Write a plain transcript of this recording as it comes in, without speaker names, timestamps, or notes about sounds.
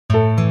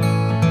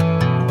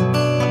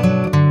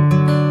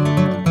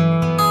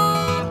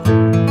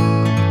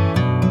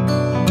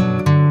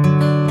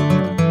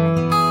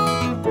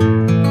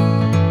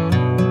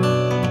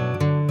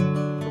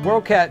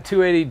Hellcat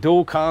 280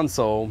 dual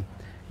console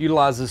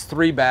utilizes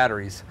 3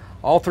 batteries.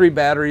 All 3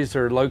 batteries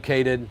are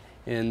located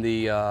in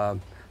the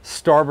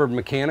starboard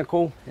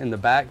mechanical in the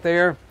back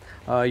there.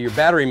 Your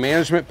battery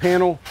management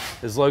panel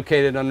is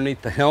located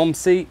underneath the helm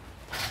seat.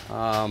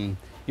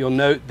 You'll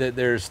note that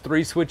there's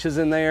 3 switches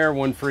in there,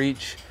 1 for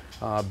each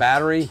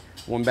battery.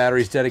 1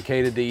 battery is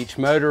dedicated to each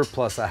motor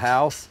plus a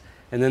house.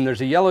 And then there's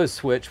a yellow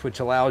switch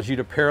which allows you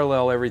to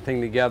parallel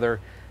everything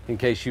together in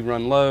case you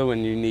run low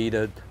and you need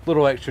a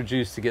little extra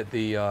juice to get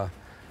the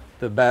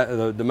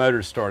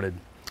motor started.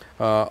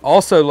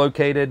 Also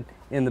located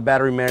in the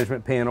battery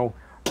management panel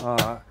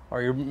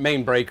are your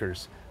main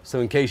breakers. So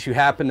in case you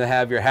happen to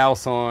have your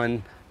house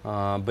on,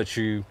 but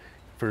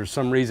for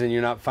some reason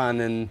you're not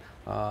finding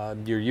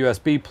your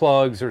USB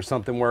plugs or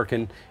something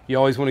working, you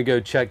always want to go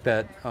check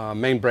that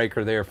main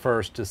breaker there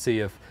first to see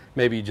if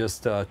maybe you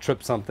just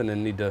tripped something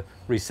and need to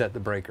reset the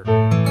breaker.